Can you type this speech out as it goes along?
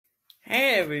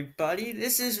Hey everybody,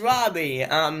 this is Robbie.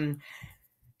 Two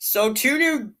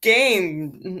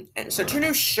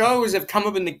new shows have come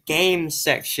up in the games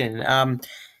section.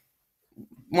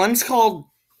 One's called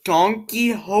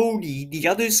Donkey Hodie, the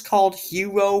other's called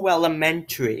Hero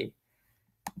Elementary.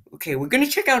 Okay, we're gonna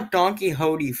check out Donkey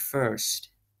Hodie first.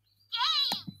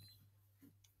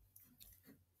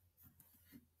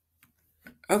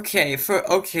 Okay,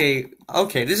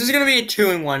 this is gonna be a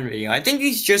 2-in-1 video. I think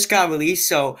these just got released,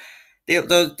 so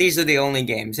these are the only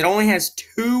games. It only has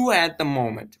 2 at the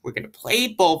moment. We're gonna play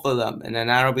both of them, and then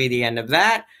that'll be the end of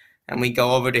that. And we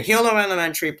go over to Hero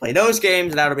Elementary, play those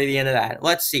games, and that'll be the end of that.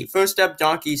 Let's see. First up,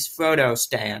 Donkey's Photo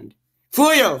Stand.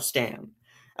 Photo Stand!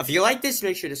 If you like this,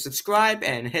 make sure to subscribe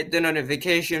and hit the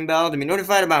notification bell to be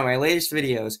notified about my latest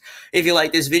videos. If you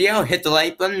like this video, hit the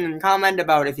like button and comment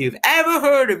about if you've ever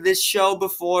heard of this show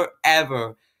before,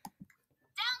 ever.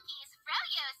 Donkey's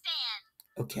Froyo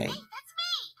Stand. Okay. Hey, that's me.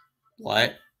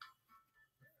 What?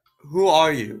 Who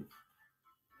are you?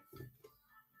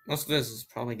 Most of this is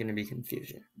probably going to be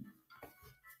confusion.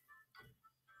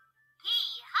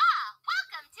 Hee-haw!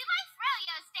 Welcome to my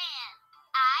Froyo Stand.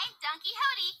 I, Donkey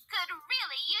Hodie, could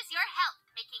really use your help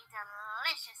making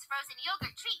delicious frozen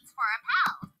yogurt treats for our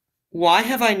pals. Why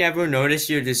have I never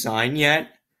noticed your design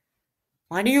yet?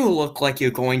 Why do you look like you're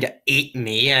going to eat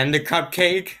me and the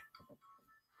cupcake?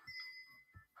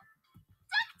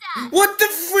 Duck. What the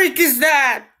freak is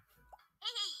that?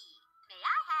 May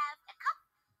I have a cup?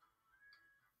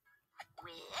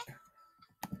 With?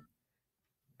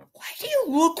 Why do you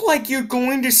look like you're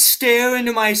going to stare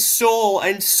into my soul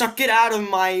and suck it out of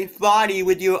my body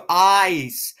with your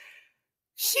eyes?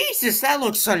 Jesus, that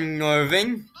looks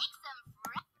unnerving. Make some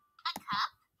a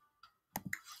cup?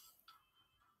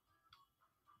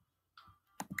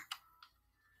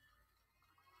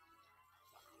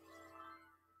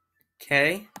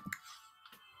 Okay.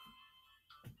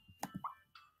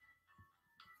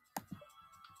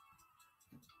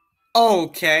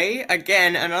 Okay,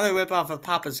 again, another ripoff of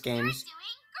Papa's games.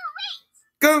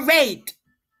 You're doing Great!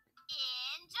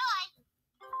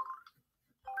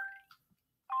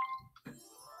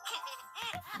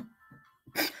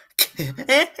 Enjoy. Ooh,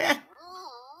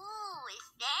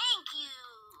 thank you.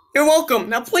 You're welcome.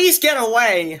 Now please get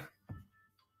away.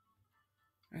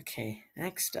 Okay,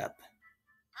 next up.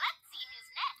 Let's see who's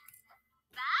next.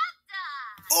 Bada.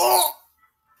 Oh!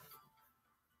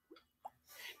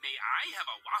 May I have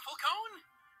a waffle cone?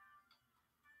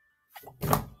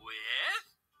 With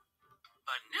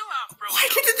vanilla froyo. Why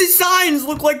do the designs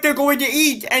look like they're going to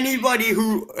eat anybody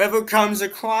who ever comes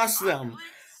across them?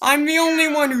 I'm the only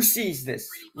one who sees this.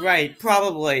 Right,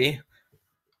 probably.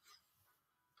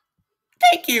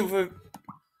 Thank you for...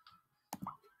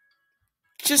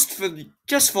 Just for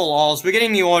lols, we're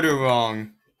getting the order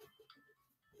wrong.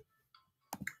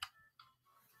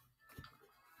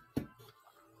 Tap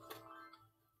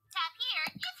here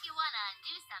if you want to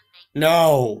undo something.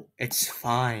 No, it's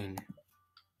fine.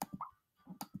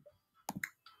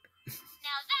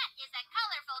 Now that is a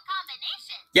colorful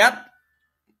combination. Yep.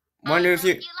 Wonder if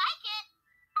you... Hope you like it.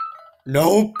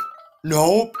 Nope.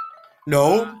 Nope.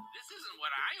 Nope. This isn't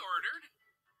what I ordered.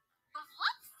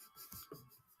 Whoops.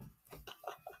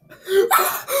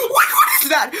 What is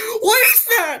that? What is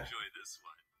that? Enjoy this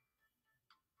one.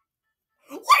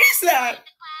 What is that? In the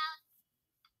cloud.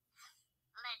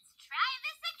 Let's try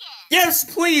this again. Yes,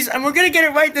 please, and we're gonna get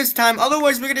it right this time.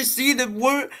 Otherwise, we're gonna see the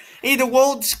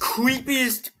world's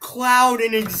creepiest cloud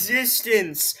in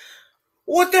existence.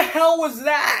 What the hell was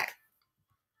that?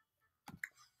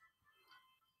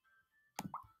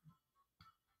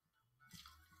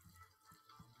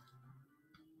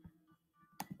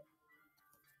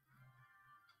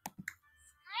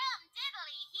 Scrum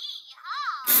diddly hee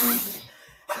haw.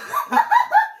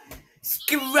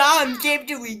 Scrum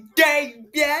diddly day,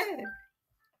 yeah.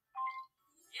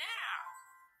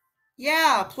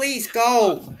 Yeah, please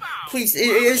go. Please,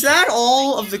 is that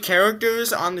all of the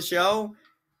characters on the show?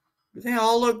 Do they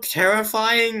all look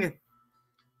terrifying? This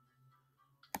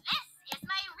is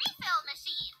my refill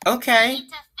machine. Okay. Need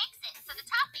to fix it so the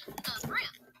topping can go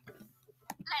through.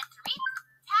 Let's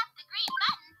tap the green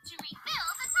button to refill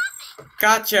the topping.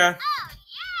 Gotcha. Oh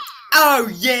yeah. Oh,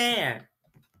 yeah.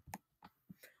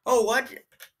 Oh, what? Grampy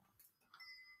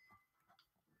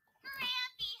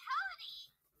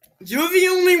Hodie. You're the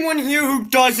only one here who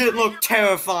doesn't look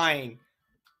terrifying.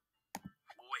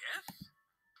 With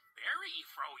berry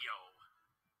froyo.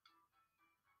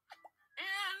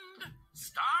 And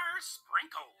star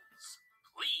sprinkles,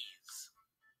 please.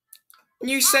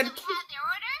 You Now said... that we have their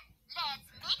order, let's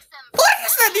make some. What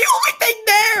is that? The only thing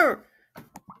there!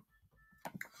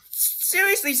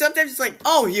 seriously, sometimes it's like,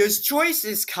 oh, here's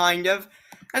choices, kind of.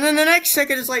 And then the next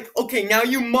second it's like, okay, now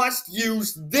you must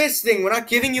use this thing. We're not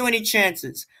giving you any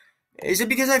chances. Is it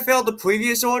because I failed the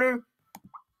previous order?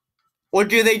 Or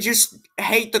do they just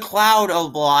hate the cloud a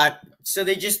lot, so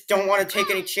they just don't want to take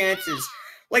any chances?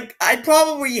 Like, I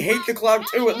probably hate the cloud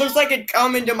too. It looks like it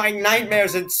come into my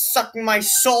nightmares and suck my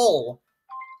soul.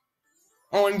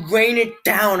 Oh, and rain it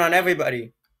down on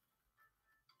everybody.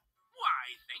 Why,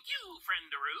 thank you,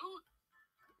 Friendaroo.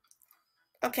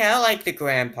 Okay, I like the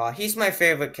grandpa. He's my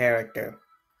favorite character.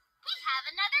 We have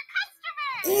another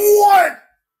customer! What?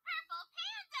 Purple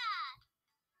Panda!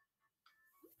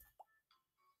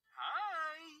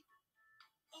 Hi.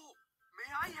 Oh,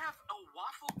 may I have a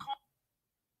waffle cone?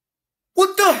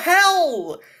 What the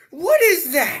hell? What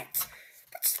is that?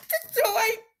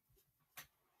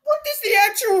 What does the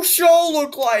actual show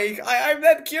look like?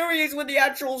 I'm curious what the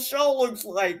actual show looks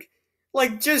like.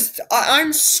 Like,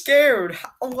 I'm scared.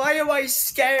 Why am I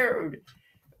scared?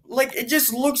 Like, it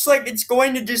just looks like it's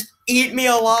going to just eat me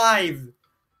alive.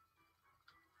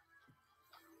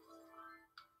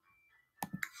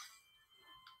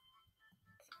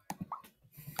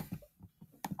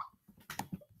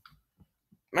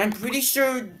 I'm pretty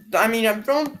sure, I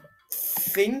don't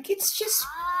think it's just...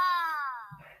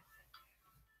 Ah.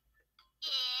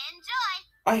 Enjoy!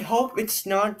 I hope it's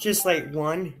not just like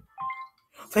one.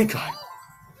 Thank God.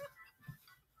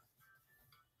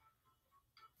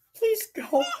 Please go.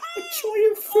 Enjoy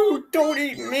your food. Don't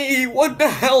eat me. What the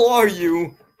hell are you? A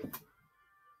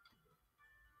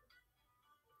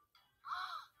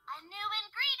new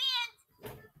ingredient!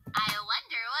 I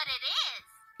wonder what it is.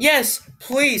 Yes,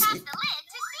 please. Tap the lid to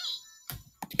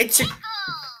see. It's a... Pickles!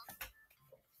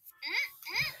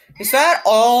 Is that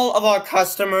all of our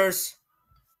customers?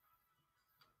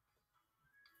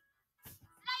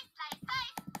 Slice, slice,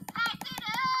 slice! Slice it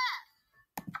up!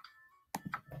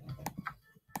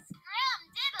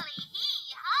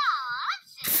 Scrum-diddly-hee-haw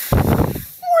options!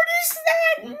 What does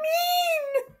that mean?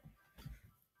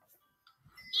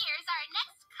 Here's our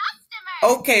next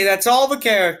customer! Okay, that's all the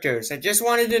characters. I just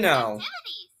wanted to know. Activities!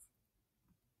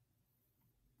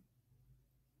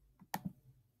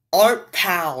 Art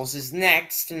Pals is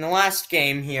next in the last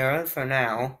game here for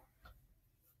now.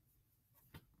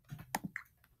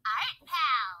 Art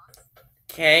Pals!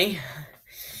 Okay.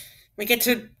 We get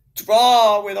to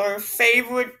draw with our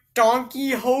favorite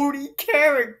Donkey Hodie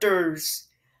characters.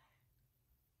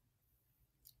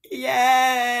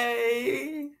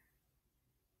 Yay!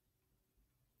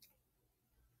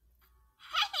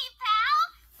 Hey, pal!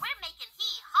 We're making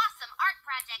hee-hawesome art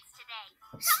projects today.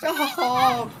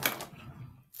 Stop!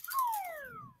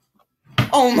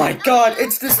 Oh my God!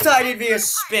 It's decided to be a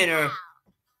spinner.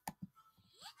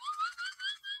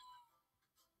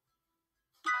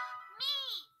 Me,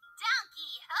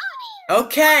 Donkey Hodie.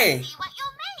 Okay. See what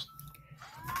you'll make.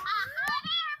 A hot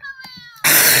air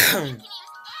balloon. You can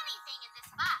use anything in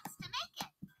this box to make it.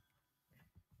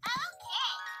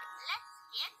 Okay, let's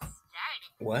get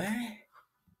started. What?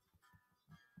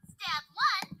 Step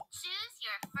 1, choose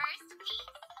your first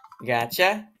piece.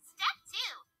 Gotcha. Step 2,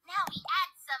 now we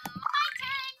add some. My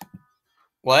turn.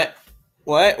 What?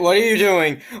 What are you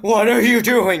doing? What are you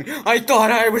doing? I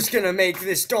thought I was gonna make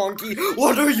this donkey.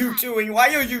 What are you doing?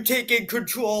 Why are you taking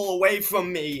control away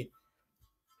from me?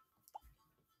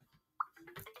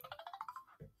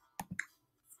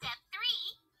 Step 3,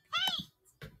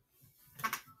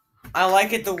 paint. I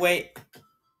like it the way...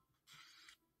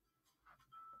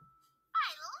 I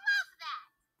love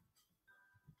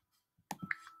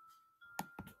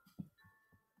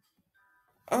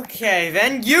that. Okay,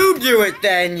 then you do it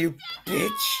then, you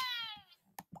bitch.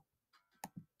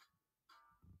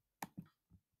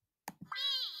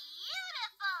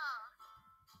 Beautiful.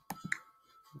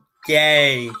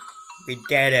 Yay. We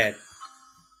did it.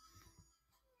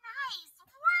 Nice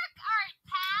work,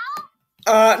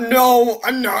 Art Pal. No,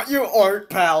 I'm not your art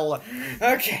pal.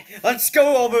 Okay, let's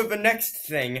go over the next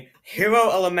thing. Hero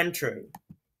Elementary.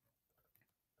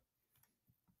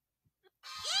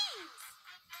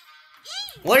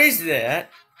 What is that?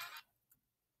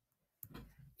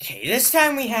 Okay, this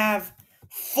time we have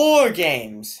 4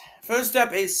 games. First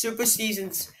up is Super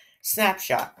Seasons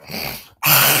Snapshot.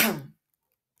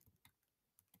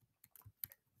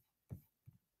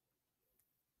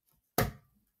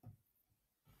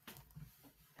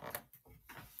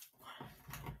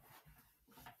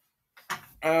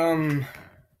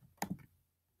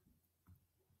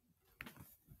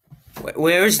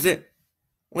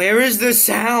 Where is the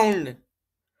sound?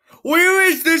 Where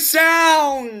is the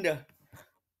sound? Let's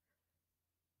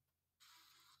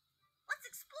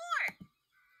explore.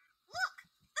 Look,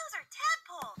 those are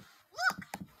tadpoles. Look.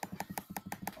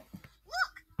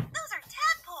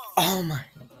 Oh my.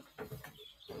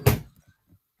 Let's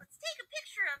take a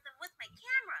picture of them with my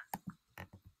camera.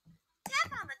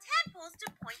 Tap on the tadpoles to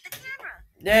point the camera.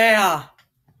 Yeah.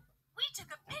 We took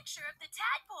a picture of the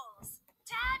tadpoles.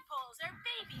 Tadpoles are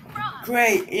baby frogs.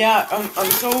 Great. Yeah,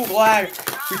 I'm so glad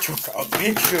we took a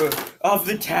picture of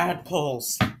the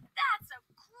tadpoles. That's a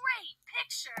great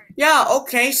picture. Yeah,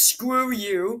 okay, screw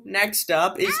you. Next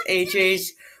up is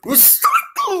AJ's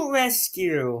Recycle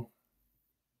Rescue.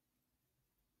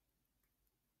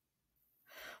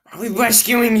 What are we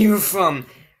rescuing you from?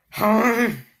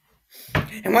 Huh?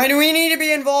 And why do we need to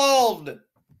be involved?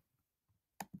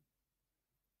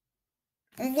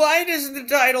 Why does the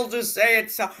title just say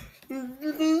it's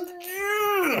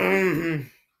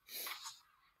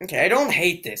Okay, I don't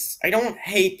hate this. I don't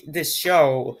hate this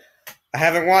show. I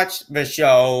haven't watched the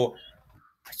show.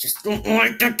 I just don't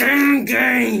like the damn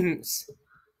games.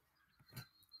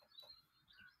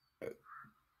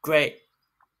 Great.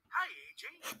 Hi, AJ.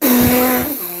 I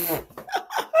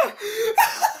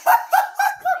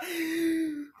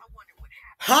wonder what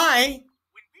happened. Hi.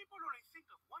 When people only think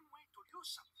of one way to do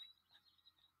something.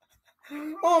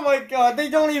 Oh my god, they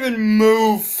don't even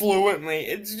move fluently.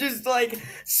 It's just like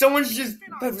someone's just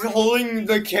holding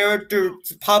the character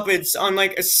puppets on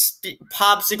like a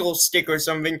popsicle stick or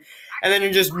something, and then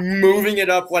you're just moving it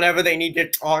up whenever they need to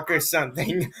talk or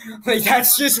something. Like,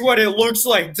 that's just what it looks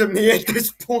like to me at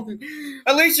this point.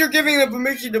 At least you're giving them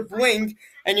permission to blink,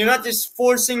 and you're not just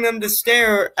forcing them to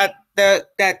stare at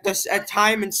at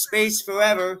time and space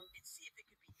forever. And see if it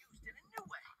could be used in a new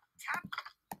way. Tap.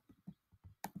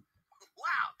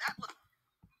 Wow, that looks.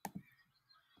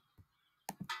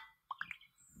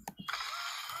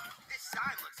 This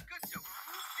sign looks good, so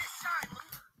this sign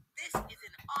looks. This is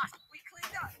an awesome. We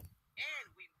cleaned up, and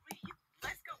we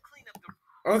let's go clean up the.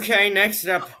 Okay, next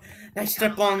up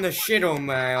on the shitto I'll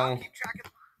mail. keep track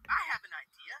of. I have an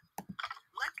idea.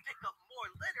 Let's pick up more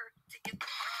litter to get the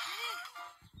park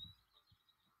clean.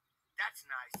 That's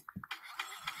nice.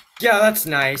 Yeah, that's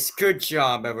nice. Good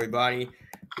job, everybody.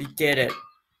 We did it.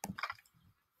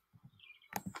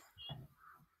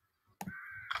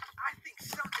 I think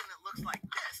something that looks like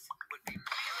this would be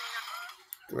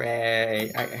really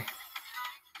nice. Great.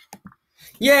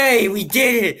 Yay, we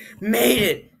did it! Made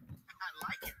it! I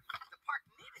like it. The park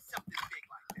needed something big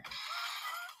like that.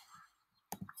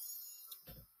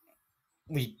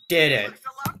 We did it. Looks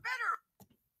a lot better.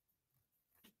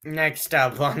 Next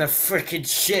up on the frickin'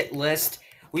 shit list,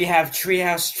 we have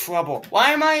Treehouse Trouble.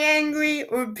 Why am I angry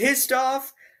or pissed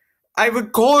off? I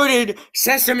recorded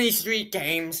Sesame Street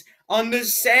games on the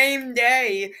same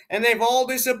day, and they've all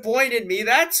disappointed me.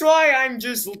 That's why I'm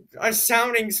just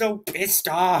sounding so pissed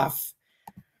off.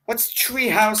 What's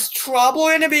Treehouse Trouble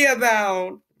gonna be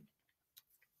about?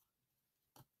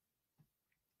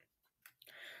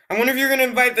 I wonder if you're gonna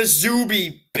invite the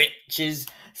Zuby bitches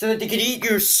so that they can eat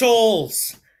your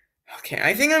souls. Okay,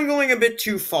 I think I'm going a bit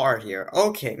too far here.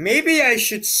 Okay, maybe I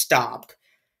should stop.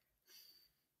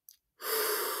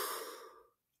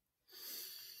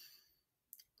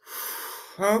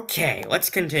 Okay, let's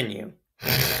continue.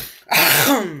 There's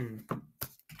trouble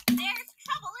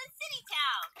in City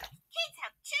Town. Kids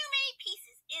have too many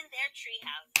pieces in their tree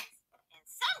houses. And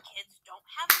some kids don't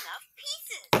have enough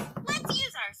pieces. Let's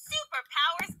use our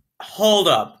superpowers. Hold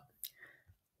up.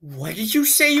 What did you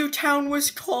say your town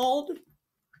was called?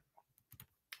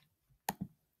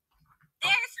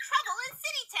 There's trouble in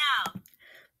City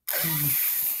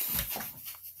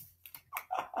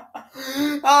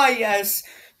Town. Ah, yes.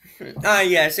 Ah,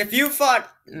 yes. If you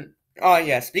thought... Ah,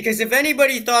 yes. Because if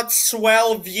anybody thought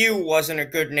Swell View wasn't a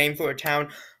good name for a town,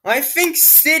 I think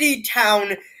City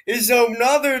Town is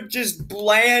another just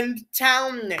bland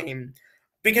town name.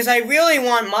 Because I really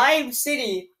want my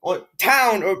city, or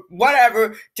town, or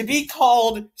whatever, to be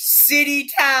called City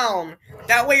Town.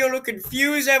 That way it'll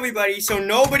confuse everybody, so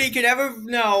nobody can ever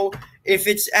know if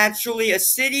it's actually a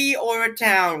city or a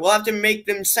town. We'll have to make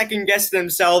them second guess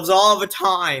themselves all the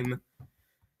time.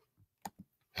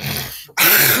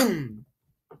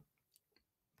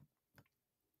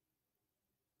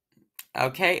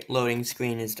 Okay, loading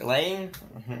screen is delaying.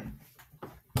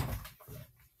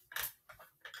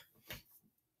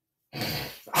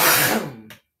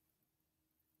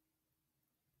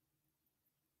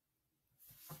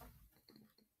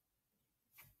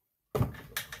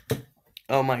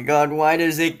 Oh my god, why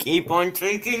does it keep on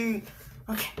taking...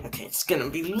 Okay, it's gonna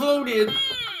be loaded.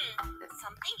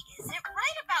 Something isn't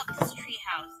right about this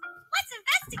treehouse. Let's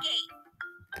investigate.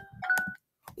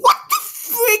 What the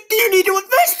frick do you need to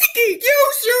investigate?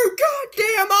 Use your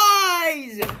goddamn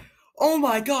eyes! Oh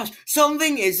my gosh,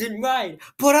 something isn't right,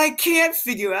 but I can't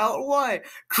figure out what.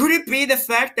 Could it be the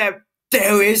fact that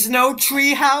there is no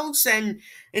treehouse and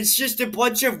it's just a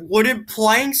bunch of wooden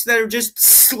planks that are just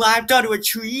slapped onto a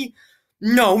tree?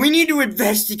 No, we need to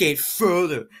investigate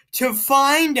further to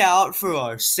find out for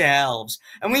ourselves.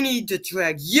 And we need to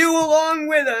drag you along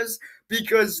with us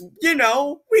because,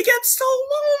 we get so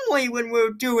lonely when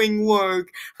we're doing work.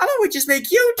 How about we just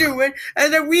make you do it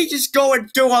and then we just go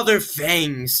and do other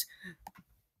things?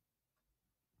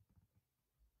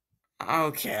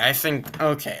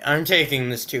 Okay, I'm taking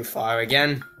this too far again.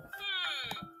 Looks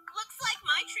like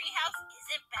my treehouse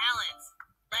isn't balanced.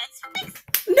 Let's fix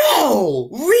it. No!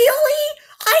 Really?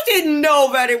 I didn't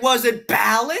know that it wasn't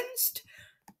balanced!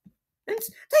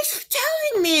 Thanks for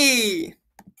telling me!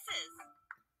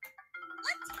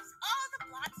 Let's use all the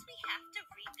blocks we have to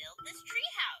rebuild this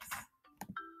treehouse.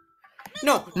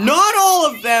 No, not all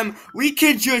of them! We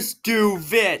could just do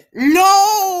this.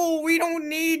 No! We don't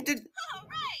need to... Alright,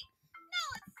 now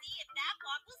let's see if that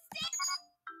block will stay.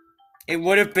 It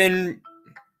would have been...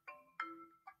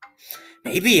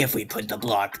 Maybe if we put the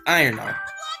block... I don't know. The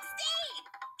block stayed!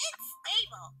 It's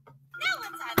stable. Now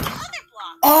let's add the other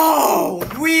block. Oh,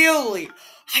 really?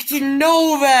 I didn't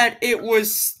know that it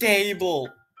was stable.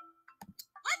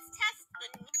 Let's test the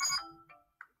new...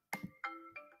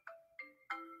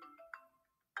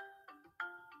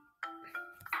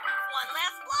 One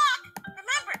last block.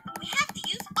 Remember, we have to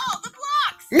use all the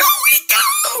blocks. No, we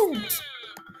don't!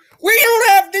 We don't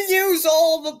have to use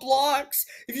all the blocks.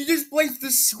 If you just place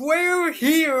the square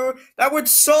here, that would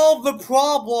solve the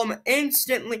problem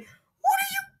instantly. What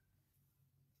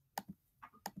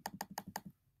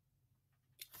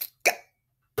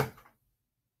are you...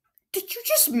 Did you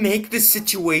just make the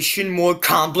situation more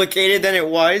complicated than it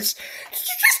was? Did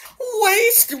you just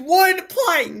waste wood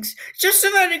planks just so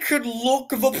that it could look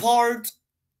the part?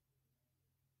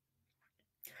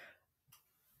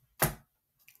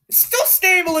 It's still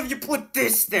stable if you put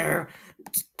this there.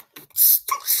 It's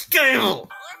still stable. All our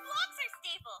blocks are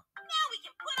stable. Now we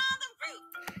can put on the roof.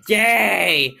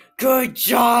 Yay! Good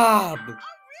job! Our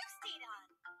roof stayed on.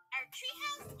 Our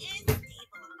treehouse is stable.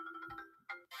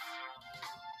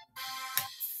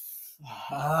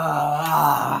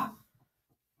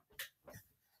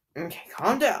 Okay,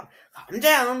 calm down. Calm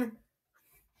down.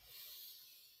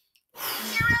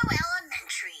 Hero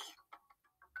Elementary.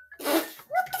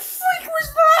 What the freak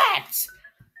was that?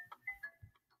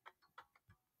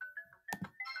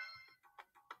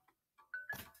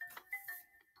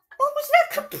 What was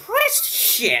that compressed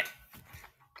shit?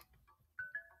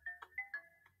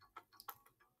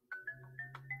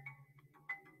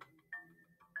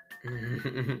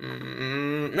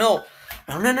 No.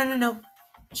 No.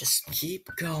 Just keep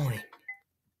going.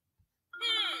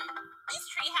 This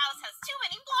treehouse has too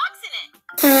many blocks in it.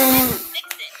 Let's fix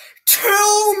it.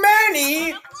 Too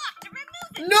many? Put a block to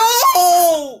remove it.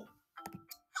 No!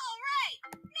 Alright,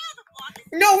 now the block is...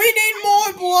 No, we need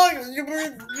more blocks. The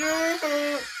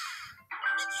treehouse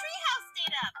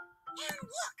stayed up. And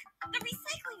look, the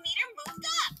recycling meter moved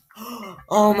up.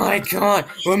 Oh my god.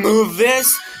 Remove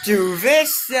this, do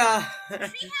this, The treehouse is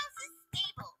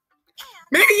stable.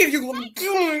 Maybe if you were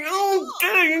doing all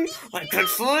thing, I could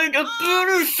find a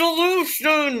better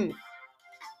solution.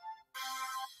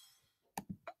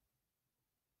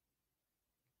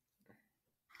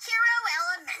 Hero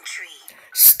Elementary.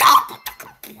 Stop!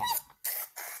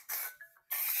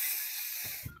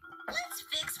 Let's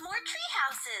fix more tree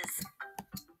houses.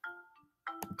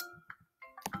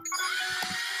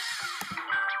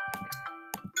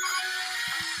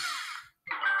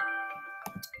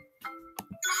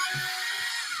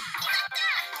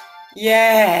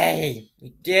 Yay!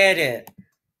 We did it.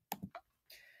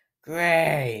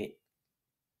 Great.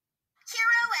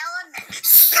 Hero Elementary.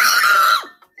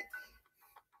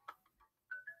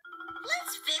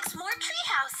 Let's fix more tree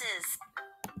houses.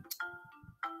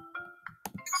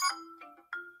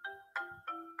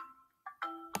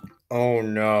 Oh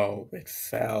no, it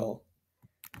fell.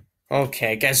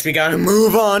 Okay, guess we gotta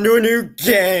move on to a new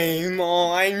game.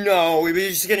 Oh, I know. We were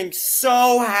just getting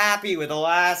so happy with the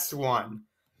last one.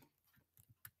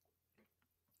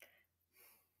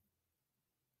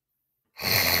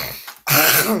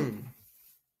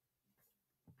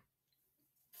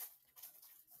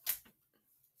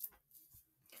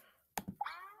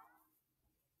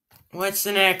 What's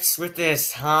the next with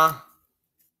this, huh?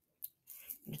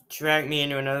 Drag me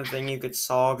into another thing you could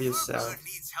solve yourself. Your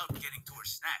needs help getting to her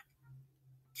snack.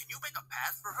 Can you make a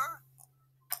path for her?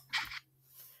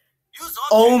 Use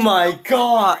Oh objects my to help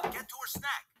god! her get to her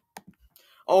snack.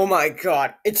 Oh my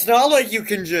god. It's not like you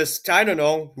can just, I don't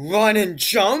know, run and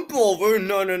jump over.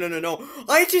 No.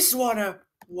 I just wanna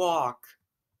walk.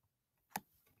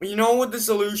 We know what the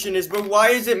solution is, but why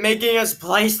is it making us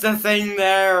place the thing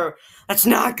there? That's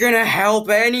not gonna help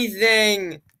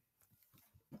anything.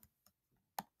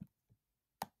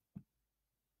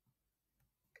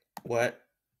 What?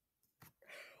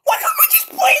 Why can't we just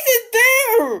place it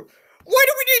there? Why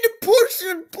do we need to push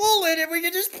and pull it if we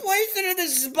can just place it in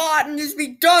the spot and just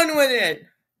be done with it?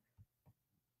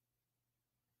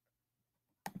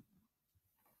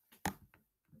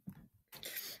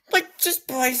 Like, just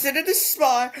place it in the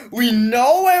spot. We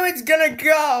know where it's gonna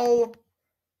go.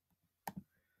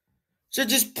 So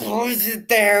just place it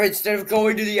there instead of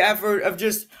going to the effort of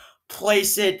just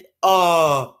place it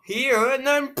here and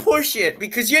then push it,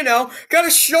 because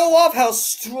gotta show off how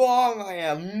strong I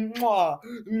am.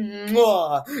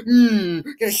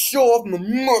 Gotta show off my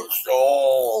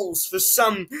muscles for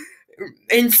some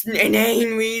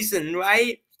inane reason,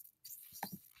 right?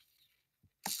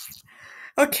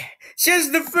 Okay,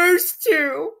 just the first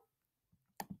two.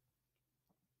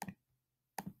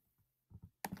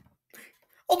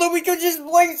 Although we could just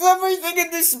place everything in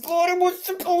the spot it was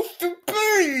supposed to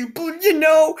be, but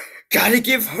gotta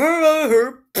give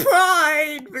her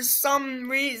pride for some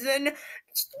reason.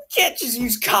 Can't just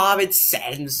use common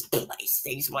sense, place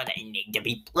things where they need to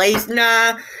be placed.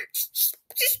 Nah, just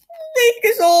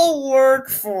make us all work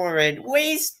for it.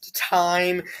 Waste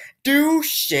time, do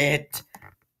shit.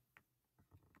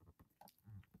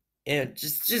 Yeah,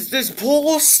 just this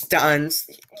pull stunts,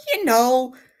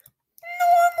 normal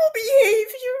behavior.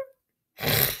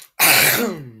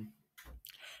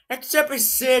 Except for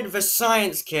Sid the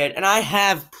Science Kid, and I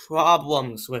have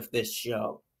problems with this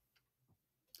show.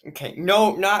 Okay,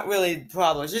 no, not really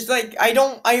problems. Just like,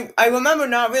 I remember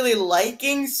not really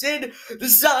liking Sid the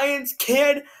Science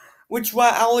Kid, which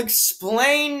I'll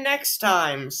explain next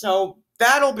time. So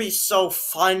that'll be so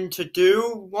fun to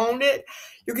do, won't it?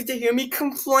 You get to hear me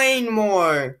complain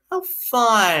more. How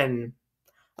fun.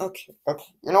 Okay.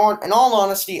 You know what? In all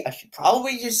honesty, I should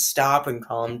probably just stop and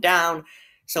calm down.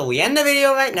 So we end the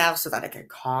video right now so that I can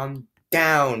calm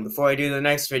down before I do the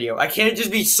next video. I can't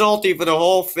just be salty for the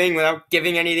whole thing without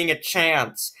giving anything a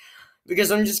chance.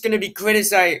 Because I'm just gonna be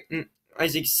criticizing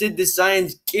Sid the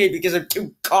Science Kid because I'm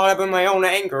too caught up in my own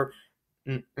anger.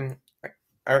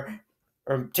 Or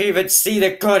to even see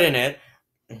the good in it.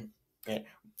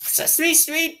 Sesame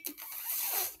Street?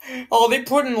 Oh, they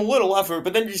put in a little effort,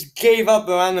 but then just gave up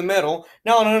around the middle.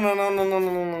 No. I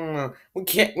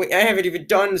haven't even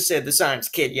done Sid the Science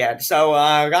Kid yet, so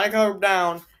gotta calm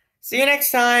down. See you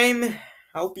next time.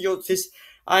 Hope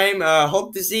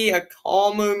hope to see a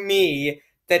calmer me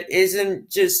that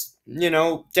isn't just,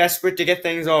 desperate to get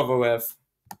things over with.